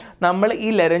tract. നമ്മൾ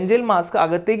ഈ ലെറഞ്ചിയൽ മാസ്ക്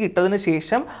അകത്തേക്ക് ഇട്ടതിന്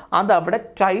ശേഷം അത് അവിടെ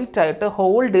ടൈറ്റായിട്ട്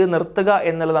ഹോൾഡ് ചെയ്ത് നിർത്തുക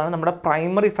എന്നുള്ളതാണ് നമ്മുടെ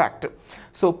primary fact.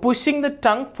 So pushing the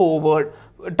tongue forward,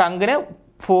 ടങ്ങിനെ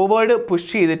forward push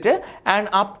ചെയ്തിട്ട് and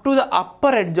up to the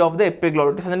upper edge of the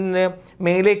epiglottis, അതിൻ്റെ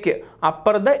മേലേക്ക്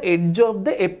upper the edge of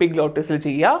the എപ്പിഗ്ലോട്ടിസിൽ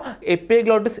ചെയ്യുക.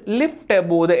 Epiglottis lift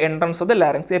above the entrance of the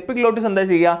larynx. Epiglottis എന്താ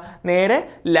ചെയ്യുക? നേരെ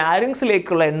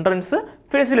ലാരിങ്സിലേക്കുള്ള entrance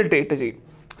facilitate ചെയ്യും.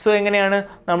 So എങ്ങനെയാണ്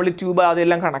നമ്മൾ ഈ ട്യൂബ്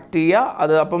അതെല്ലാം കണക്ട് ചെയ്യുക?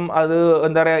 അപ്പം അത്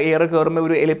എന്താ പറയുക, എയർ കയറുമ്പോൾ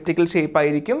ഒരു എലിപ്റ്റിക്കൽ ഷേപ്പ്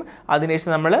ആയിരിക്കും.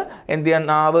 അതിനുശേഷം നമ്മൾ എന്ത് ചെയ്യുക?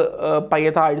 നാവ്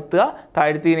പയ്യെ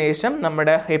താഴ്ത്തിയതിനു ശേഷം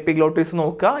നമ്മുടെ എപ്പിഗ്ലോട്ടിസ്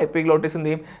നോക്കുക. എപ്പിഗ്ലോട്ടിസ് എന്ത്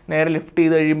ചെയ്യും? നേരെ ലിഫ്റ്റ്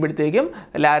ചെയ്ത് കഴിയുമ്പോഴത്തേക്കും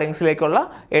ലാരിങ്സിലേക്കുള്ള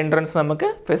എൻട്രൻസ് നമുക്ക്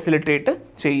ഫെസിലിറ്റേറ്റ്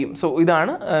ചെയ്യും. സോ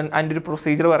ഇതാണ് അതിൻ്റെ ഒരു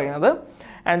പ്രൊസീജിയർ പറയുന്നത്.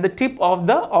 And the tip of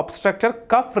the obstructor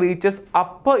cuff reaches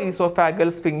upper esophageal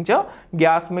sphincter.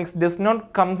 Gas mix does not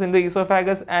comes in the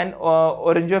esophagus and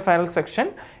oropharyngeal section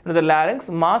into the larynx.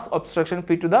 Mass obstruction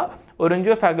fit to the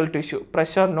oropharyngeal tissue.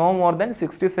 Pressure no more than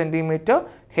 60 cm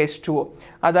H2O.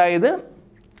 അതായത്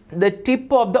the tip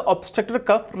of the obstructor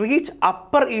cuff reach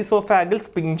upper esophageal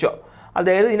sphincter.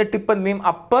 അതായത് ഇതിൻ്റെ tip എന്ത് ചെയ്യും?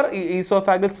 Upper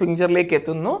oesophageal സ്ഫിങ്ചറിലേക്ക്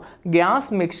എത്തുന്നു.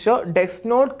 Gas mixture does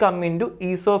not come in to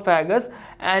oesophagus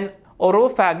and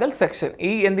ഒറോഫാഗൽ section.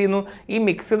 ഈ എന്ത് ചെയ്യുന്നു, ഈ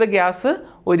മിക്സ് ചെയ്ത ഗ്യാസ്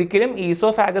ഒരിക്കലും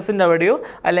ഈസോഫാഗസിൻ്റെ അവിടെയോ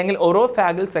അല്ലെങ്കിൽ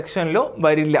ഒറോഫാഗൽ സെക്ഷനിലോ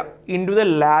വരില്ല. ഇൻ ടു ദ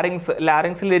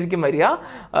ലാരിങ്സിലായിരിക്കും വരിക.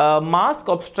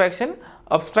 മാസ്ക്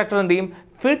ഒബ്സ്ട്രക്ടർ എന്ത് ചെയ്യും,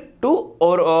 ഫിറ്റ് ടു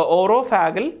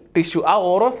ഓറോഫാഗൽ ടിഷ്യൂ. ആ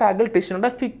ഓറോഫാഗൽ ടിഷ്യൂടെ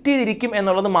ഫിറ്റ് ചെയ്തിരിക്കും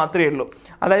എന്നുള്ളത് മാത്രമേ ഉള്ളൂ.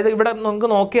 അതായത് ഇവിടെ നമുക്ക്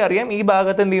നോക്കി അറിയാം, ഈ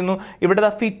ഭാഗത്ത് എന്ത് ചെയ്യുന്നു, ഇവിടെ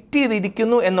ഫിറ്റ്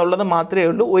ചെയ്തിരിക്കുന്നു എന്നുള്ളത് മാത്രമേ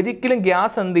ഉള്ളൂ. ഒരിക്കലും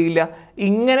ഗ്യാസ് എന്ത് ചെയ്യില്ല,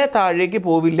 ഇങ്ങനെ താഴേക്ക്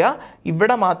പോവില്ല.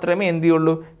 ഇവിടെ മാത്രമേ എന്ത്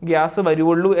ചെയ്യുള്ളൂ, ഗ്യാസ്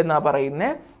വരുവുള്ളൂ എന്നാണ്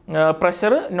പറയുന്നത്.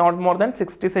 Pressure not more than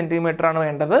 60 centimetre ആണ്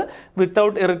വേണ്ടത്.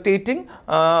 Without irritating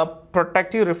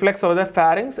protective reflex of the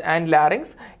pharynx and larynx.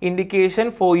 Indication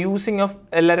for using of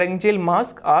laryngeal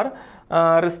mask are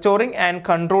restoring and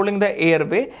controlling the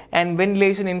airway and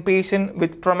ventilation in patient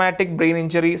with traumatic brain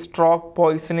injury, stroke,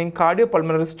 poisoning,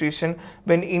 cardiopulmonary restriction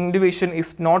when intubation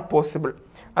is not possible.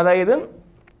 അതായത്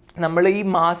നമ്മൾ ഈ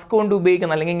mask കൊണ്ട്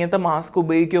ഉപയോഗിക്കുന്ന അല്ലെങ്കിൽ ഇങ്ങനത്തെ mask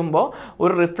ഉപയോഗിക്കുമ്പോൾ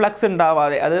ഒരു reflux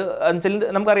ഉണ്ടാവാതെ, അത് എന്നുവെച്ചാൽ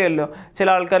നമുക്കറിയാമല്ലോ ചില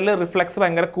ആൾക്കാരിൽ റിഫ്ലക്സ്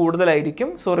ഭയങ്കര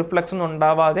കൂടുതലായിരിക്കും. സോ റിഫ്ലക്സ് ഒന്നും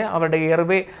ഉണ്ടാവാതെ അവരുടെ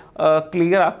എയർവേ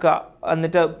ക്ലിയർ ആക്കുക.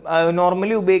 എന്നിട്ട്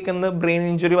നോർമലി ഉപയോഗിക്കുന്നത് ബ്രെയിൻ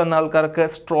ഇഞ്ചുറി വന്ന ആൾക്കാർക്ക്,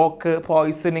 സ്ട്രോക്ക്,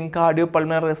 പോയ്സണിങ്, കാർഡിയോ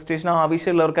പൾമണറി റെസ്റ്റിറേഷൻ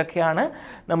ആവശ്യമുള്ളവർക്കൊക്കെയാണ്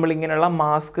നമ്മളിങ്ങനെയുള്ള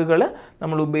മാസ്കുകൾ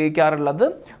നമ്മൾ ഉപയോഗിക്കാറുള്ളത്.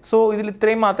 സോ ഇതിൽ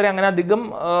ഇത്രയും മാത്രമേ, അങ്ങനെ അധികം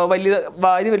വലിയ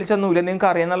വാരി വലിച്ചൊന്നുമില്ല. നിങ്ങൾക്ക്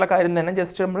അറിയാനുള്ള കാര്യം തന്നെ,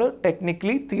 ജസ്റ്റ് നമ്മൾ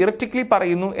തിയററ്റിക്കലി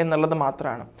പറയുന്നു എന്നുള്ളത്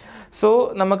മാത്രമാണ്. സോ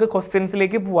നമുക്ക്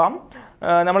ക്വസ്റ്റ്യൻസിലേക്ക് പോവാം.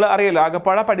 നമ്മൾ അറിയാലോ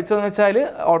ആകപ്പാടെ പഠിച്ചതെന്ന് വെച്ചാൽ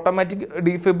ഓട്ടോമാറ്റിക്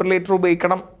ഡീഫിബ്രിലേറ്റർ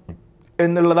ഉപയോഗിക്കണം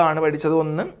എന്നുള്ളതാണ് പഠിച്ചത്.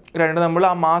 1. 2 നമ്മൾ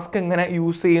ആ മാസ്ക് എങ്ങനെ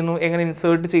യൂസ് ചെയ്യുന്നു, എങ്ങനെ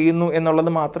ഇൻസേർട്ട് ചെയ്യുന്നു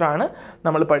എന്നുള്ളത് മാത്രമാണ്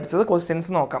നമ്മൾ പഠിച്ചത്.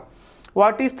 ക്വസ്റ്റ്യൻസ് നോക്കാം.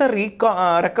 What is the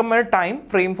recommended time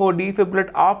frame for defibrillate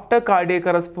after cardiac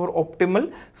arrest for optimal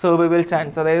survival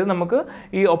chance? അതായത് നമുക്ക്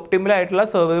ഈ ഒപ്റ്റിമൽ ആയിട്ടുള്ള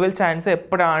സർവൈവൽ ചാൻസ്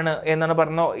എപ്പോഴാണ് എന്നാണ്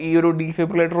പറഞ്ഞ ഈ ഒരു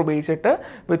ഡീഫിബ്രിലേറ്റർ ഉപയോഗിച്ചിട്ട്.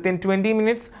 Within 20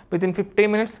 minutes, within 15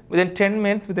 minutes, within 10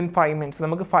 minutes, within 5 minutes.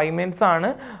 നമുക്ക് 5 minutes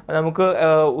ആണ് നമുക്ക്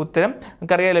ഉത്തരം.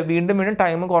 നമുക്കറിയാമല്ലോ വീണ്ടും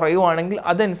ടൈം കുറയുവാണെങ്കിൽ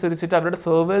അതനുസരിച്ചിട്ട് അവരുടെ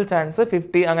സർവൈവൽ ചാൻസ്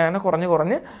 50 അങ്ങനെ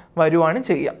കുറഞ്ഞ് വരുവാണ്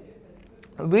ചെയ്യുക.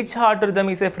 Which heart rhythm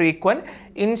is a frequent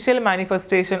initial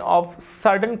manifestation of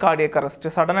sudden cardiac arrest?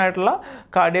 Sudden ആയിട്ടുള്ള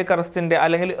കാർഡിയക് അറസ്റ്റിൻ്റെ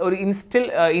അല്ലെങ്കിൽ ഒരു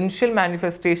ഇനിഷ്യൽ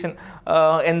മാനിഫെസ്റ്റേഷൻ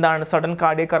എന്താണ് സഡൻ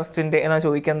കാർഡിയക് അറസ്റ്റിൻ്റെ എന്നാണ്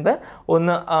ചോദിക്കുന്നത്. 1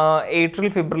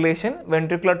 atrial fibrillation,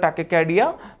 ventricular tachycardia,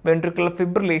 ventricular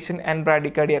fibrillation and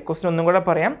bradycardia. Question ഒന്നും കൂടെ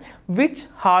പറയാം. Which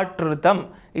heart rhythm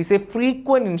is A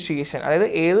frequent initiation? അതായത്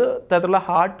ഏത് തരത്തിലുള്ള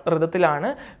ഹാർട്ട് റിതത്തിലാണ്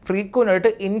ഫ്രീക്വൻ്റ് ആയിട്ട്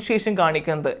ഇനിഷ്യേഷൻ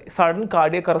കാണിക്കുന്നത്, സഡൻ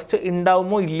കാർഡിയക് അറസ്റ്റ്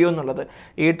ഉണ്ടാവുമോ ഇല്ലയോ എന്നുള്ളത്.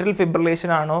 ഏട്രിയൽ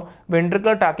ഫിബ്രിലേഷൻ ആണോ,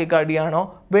 വെൻട്രിക്കുലർ ടാക്കിക്കാർഡിയ ആണോ,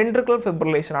 വെൻട്രിക്കുലർ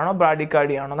ഫിബ്രിലേഷൻ ആണോ,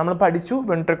 ബ്രാഡിക്കാർഡിയ ആണോ? നമ്മൾ പഠിച്ചു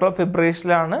വെൻട്രിക്കുലർ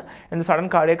ഫിബ്രിലേഷനിലാണ് എന്ത് സഡൻ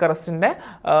കാർഡിയക് അറസ്റ്റിൻ്റെ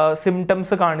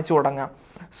സിംറ്റംസ് കാണിച്ചു തുടങ്ങാം.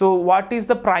 So what is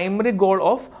the primary goal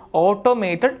of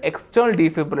automated external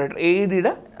defibrillator?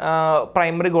 AEDയുടെ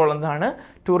primary goal എന്താണ്?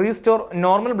 To restore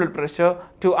normal blood pressure,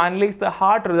 to analyse the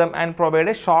heart rhythm and provide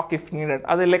A shock if needed.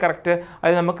 അതല്ലേ correct?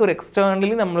 അത് നമുക്ക് ഒരു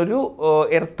externally നമ്മളൊരു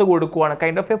earth കൊടുക്കുവാണ്,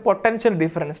 kind of A potential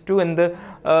difference to എന്ത്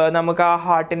നമുക്ക് ആ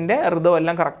ഹാർട്ടിൻ്റെ റിതം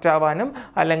എല്ലാം കറക്റ്റ് ആവാനും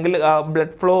അല്ലെങ്കിൽ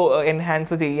ബ്ലഡ് ഫ്ലോ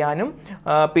എൻഹാൻസ് ചെയ്യാനും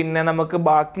പിന്നെ നമുക്ക്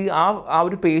ബാക്കി ആ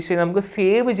ഒരു പേഷ്യൻ്റ് നമുക്ക്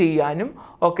സേവ് ചെയ്യാനും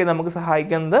ഒക്കെ നമുക്ക്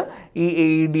സഹായിക്കുന്നത് ഈ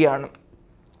AED ആണ്.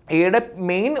 എയുടെ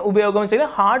മെയിൻ ഉപയോഗം വെച്ചാൽ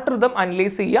ഹാർട്ട് റിതം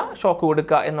അനലൈസ് ചെയ്യുക, ഷോക്ക്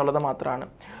കൊടുക്കുക എന്നുള്ളത് മാത്രമാണ്.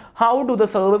 How do the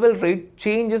survival rate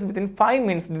changes within 5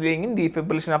 minutes delaying in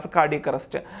defibrillation after cardiac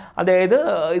arrest? അതായത്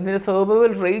ഇതിൻ്റെ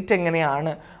സർവൈവൽ റേറ്റ്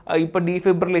എങ്ങനെയാണ്? ഇപ്പോൾ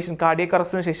ഡീഫിബ്രിലേഷൻ കാർഡിയക്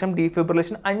അറസ്റ്റിന് ശേഷം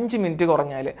ഡീഫിബ്രിലേഷൻ 5 മിനിറ്റ്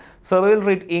കുറഞ്ഞാൽ survival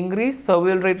rate increase,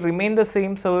 survival rate remain the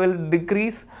same, survival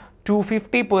decrease to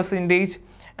 50%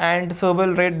 and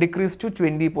survival rate decrease to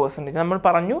 20%. നമ്മൾ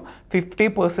പറഞ്ഞു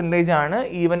 50% ആണ്.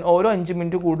 Even ഓരോ 5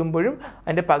 മിനിറ്റ് കൂടുമ്പോഴും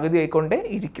അതിൻ്റെ പകുതി ആയിക്കൊണ്ടേ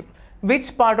ഇരിക്കും. Which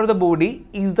part of the body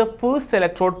is the first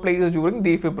electrode placed during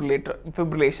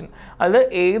defibrillation? അത്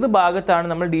ഏത് ഭാഗത്താണ്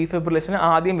നമ്മൾ ഡീഫിബ്രിലേഷൻ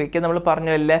ആദ്യം വെക്കുക? നമ്മൾ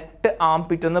പറഞ്ഞു ലെഫ്റ്റ്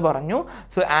ആംപിറ്റ് എന്ന് പറഞ്ഞു.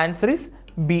 So answer is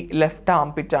B, left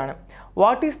armpit ആണ്.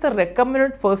 What is the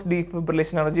recommended first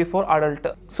defibrillation energy four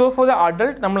adult? So for the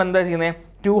adult നമ്മൾ എന്താ ചെയ്യുന്നത്?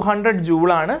 200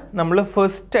 ജൂളാണ് നമ്മൾ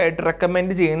ഫസ്റ്റ് ആയിട്ട്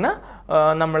റെക്കമെൻഡ് ചെയ്യുന്ന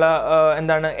നമ്മൾ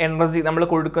എന്താണ് എനർജി, നമ്മൾ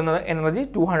കൊടുക്കുന്നത് energy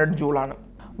 200 ജൂളാണ്.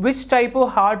 Which type of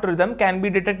heart rhythm can be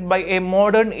detected by a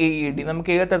modern AED?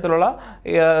 നമുക്ക് ഏത് തരത്തിലുള്ള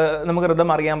നമുക്ക്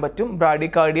റിതം അറിയാൻ പറ്റും?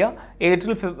 Bradycardia,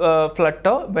 atrial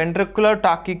flutter, ventricular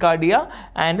tachycardia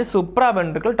and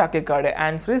സുപ്രാവെൻട്രിക്കുലർ tachycardia.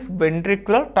 Answer is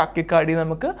ventricular tachycardia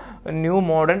നമുക്ക് ന്യൂ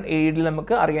മോഡേൺ AED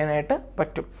നമുക്ക് അറിയാനായിട്ട്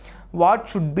പറ്റും. What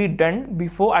should be done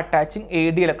before attaching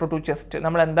AED electrode to chest?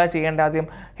 നമ്മൾ എന്താ ചെയ്യേണ്ടത്? ആദ്യം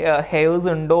ഹെയർസ്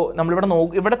ഉണ്ടോ? നമ്മളിവിടെ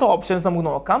ഇവിടുത്തെ ഓപ്ഷൻസ് നമുക്ക്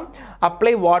നോക്കാം.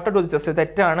 Apply water to the chest,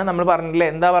 തെറ്റാണ്. നമ്മൾ പറഞ്ഞില്ലേ,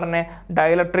 എന്താ പറഞ്ഞത്?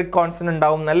 ഡയലക്ട്രിക് കോൺസ്റ്റന്റ്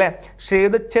ഉണ്ടാവും എന്നല്ലേ.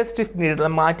 Shave the chest if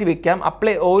needed, മാറ്റി വെക്കാം.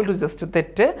 അപ്ലൈ ഓയിൽ ടു ചെസ്റ്റ്,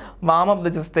 തെറ്റ്. വാം അപ്പ്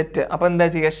ദ ചെസ്റ്റ്, തെറ്റ്. അപ്പോൾ എന്താ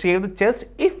ചെയ്യുക? Shave the chest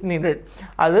if needed.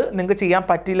 അത് നിങ്ങൾക്ക് ചെയ്യാൻ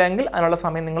പറ്റില്ലെങ്കിൽ അതിനുള്ള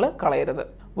സമയം നിങ്ങൾ കളയരുത്.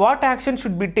 What action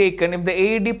should be taken if the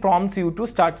AED proms U to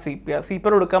start CPR?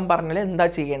 CPR കൊടുക്കാൻ പറഞ്ഞാൽ എന്താ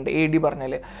ചെയ്യേണ്ടത്? AED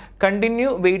പറഞ്ഞാൽ continue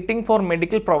waiting for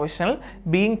medical professional,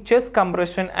 being chest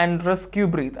compression and rescue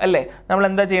breath അല്ലേ? നമ്മൾ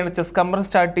എന്താ ചെയ്യേണ്ടത്? ചെസ്റ്റ് കംപ്രഷൻ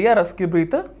സ്റ്റാർട്ട് ചെയ്യുക, റെസ്ക്യൂ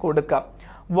ബ്രീത്ത് കൊടുക്കാം.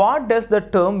 What does the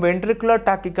term ventricular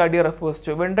tachycardia refers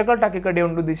to? Ventricular tachycardia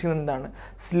കൊണ്ട് ഉദ്ദേശിക്കുന്നത് എന്താണ്?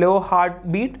 Slow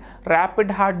heartbeat, rapid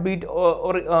heartbeat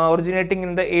originating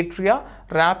in the atria,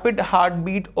 rapid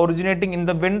heartbeat originating in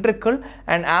the ventricle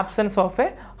and absence of a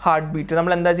heartbeat.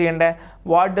 നമ്മൾ എന്താ ചെയ്യേണ്ടത്?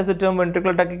 What does the term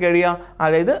ventricular tachycardia?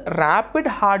 അതായത്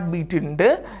rapid heart beat ഉണ്ട്,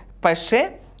 പക്ഷേ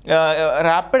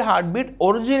rapid heart beat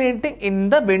originating in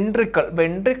the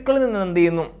വെൻട്രിക്കിളിൽ നിന്ന് എന്ത്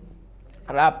ചെയ്യുന്നു?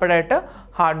 റാപ്പിഡായിട്ട്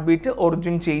heart beat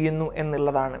origin ചെയ്യുന്നു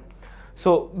എന്നുള്ളതാണ്.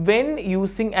 So when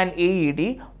using an AED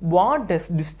what does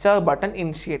discharge button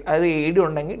initiate? അതായത് AED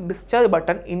ഉണ്ടെങ്കിൽ ഡിസ്ചാർജ്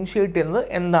ബട്ടൺ ഇനിഷ്യേറ്റ് ചെയ്യുന്നത്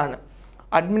എന്താണ്?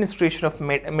 Administration of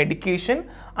medication,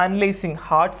 analysing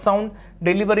heart sound,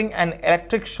 delivering an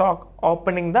electric shock,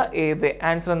 opening the airway.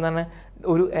 Answer എന്താണ്?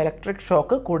 ഒരു electric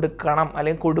shock കൊടുക്കണം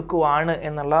അല്ലെങ്കിൽ കൊടുക്കുവാണ്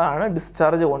എന്നുള്ളതാണ്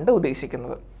ഡിസ്ചാർജ് കൊണ്ട്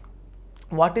ഉദ്ദേശിക്കുന്നത്.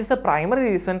 What is the primary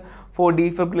reason for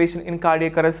defibrillation in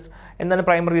cardiac arrest? എന്താണ്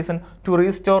primary reason? To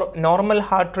restore normal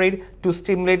heart rate, to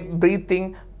stimulate breathing,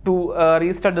 to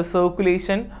restart the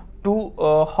circulation, to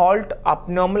halt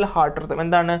abnormal heart rhythm.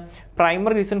 എന്താണ്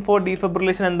primary reason for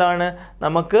defibrillation? എന്താണ്?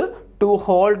 നമുക്ക് to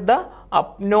hold the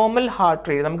abnormal heart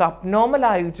rate. നമുക്ക് abnormal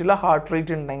ആയിട്ടുള്ള heart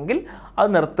rate ഉണ്ടെങ്കിൽ അത്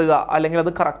നിർത്തുക അല്ലെങ്കിൽ അത്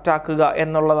കറക്റ്റ് ആക്കുക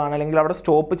എന്നുള്ളതാണ്, അല്ലെങ്കിൽ അവിടെ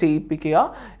സ്റ്റോപ്പ് ചെയ്യിപ്പിക്കുക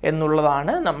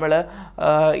എന്നുള്ളതാണ് നമ്മൾ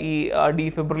ഈ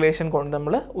ഡീഫിബ്രിലേഷൻ കൊണ്ട്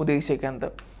നമ്മൾ ഉദ്ദേശിക്കുന്നത്.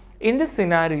 In this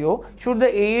scenario, should the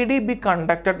AED be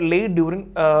conducted late during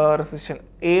recession?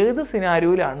 ഏത്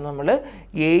സിനാരിയോയിലാണ് നമ്മൾ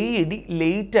AED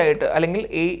ലേറ്റ് ആയിട്ട് അല്ലെങ്കിൽ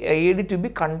AED to be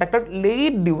conducted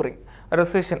late during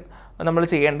recession നമ്മൾ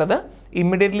ചെയ്യേണ്ടത്?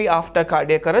 Immediately after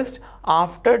cardiac arrest,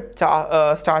 after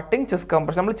starting chest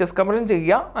compression. നമ്മൾ ചെസ്റ്റ് കംപ്രഷൻ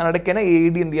ചെയ്യുക, അതിനിടയ്ക്ക് തന്നെ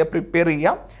AED എന്ത് ചെയ്യുക? പ്രിപ്പയർ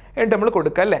ചെയ്യുക, എന്നിട്ട് നമ്മൾ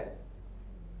കൊടുക്കുക അല്ലേ?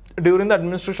 During the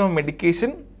administration of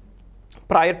medication,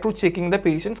 prior to checking the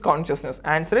patient's consciousness.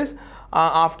 Answer is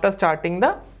after starting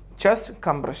the chest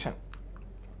compression.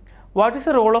 What is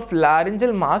the role of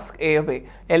laryngeal mask airway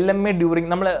LMA during?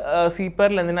 നമ്മൾ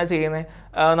CPRൽ എന്തിനാണ് ചെയ്യുന്നത്?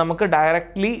 നമുക്ക്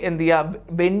ഡയറക്റ്റ്ലി എന്ത് ചെയ്യുക?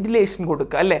 വെന്റിലേഷൻ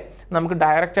കൊടുക്കുക അല്ലേ? നമുക്ക്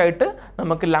ഡയറക്റ്റ് ആയിട്ട്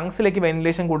നമുക്ക് ലങ്സിലേക്ക്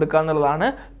വെന്റിലേഷൻ കൊടുക്കുക എന്നുള്ളതാണ്.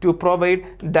 To provide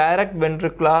direct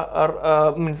ventricular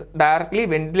means directly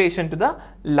ventilation to the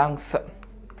lungs.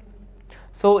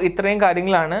 So ഇത്രയും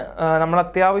കാര്യങ്ങളാണ്. നമ്മൾ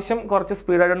അത്യാവശ്യം കുറച്ച്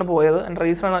സ്പീഡായിട്ടാണ് പോയത്. ആൻഡ്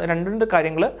റീസൺ രണ്ട്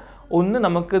കാര്യങ്ങൾ. ഒന്ന്,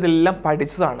 നമുക്ക് ഇതെല്ലാം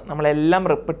പഠിച്ചതാണ്, നമ്മളെല്ലാം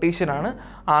റെപ്പറ്റീഷനാണ്.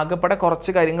 ആകെപ്പെടെ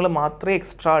കുറച്ച് കാര്യങ്ങൾ മാത്രമേ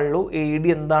എക്സ്ട്രാ ഉള്ളൂ. AED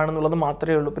എന്താണെന്നുള്ളത്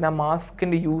മാത്രമേ ഉള്ളൂ, പിന്നെ ആ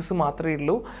മാസ്കിൻ്റെ യൂസ് മാത്രമേ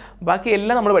ഉള്ളൂ. ബാക്കി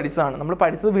എല്ലാം നമ്മൾ പഠിച്ചതാണ്. നമ്മൾ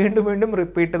പഠിച്ചത് വീണ്ടും വീണ്ടും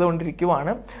റിപ്പീറ്റ്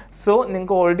ചെയ്തുകൊണ്ടിരിക്കുവാണ്. സോ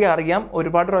നിങ്ങൾക്ക് ഓൾറെഡി അറിയാം.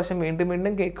 ഒരുപാട് പ്രാവശ്യം വീണ്ടും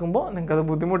വീണ്ടും കേൾക്കുമ്പോൾ നിങ്ങൾക്കത്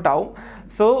ബുദ്ധിമുട്ടാവും.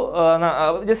 സോ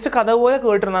ജസ്റ്റ് കഥ പോലെ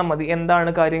കേട്ടിരുന്നാൽ മതി,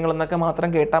 എന്താണ് കാര്യങ്ങളെന്നൊക്കെ മാത്രം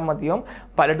കേട്ടാൽ മതിയാവും.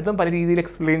 പലയിടത്തും പല രീതിയിൽ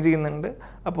എക്സ്പ്ലെയിൻ ചെയ്യുന്നുണ്ട്.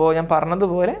 അപ്പോൾ ഞാൻ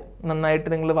പറഞ്ഞതുപോലെ നന്നായിട്ട്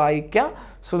നിങ്ങൾ വായിക്കുക.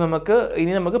 സോ നമുക്ക്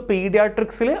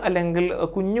പീഡിയാട്രിക്സിൽ അല്ലെങ്കിൽ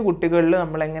കുഞ്ഞു കുട്ടികളിൽ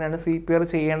നമ്മൾ എങ്ങനെയാണ് CPR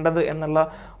ചെയ്യേണ്ടത് എന്നുള്ള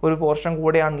ഒരു പോർഷൻ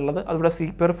കൂടെയാണുള്ളത്. അതുകൂടെ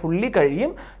CPR ഫുള്ളി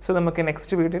കഴിയും. സോ നമുക്ക്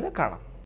നെക്സ്റ്റ് വീഡിയോയിൽ കാണാം.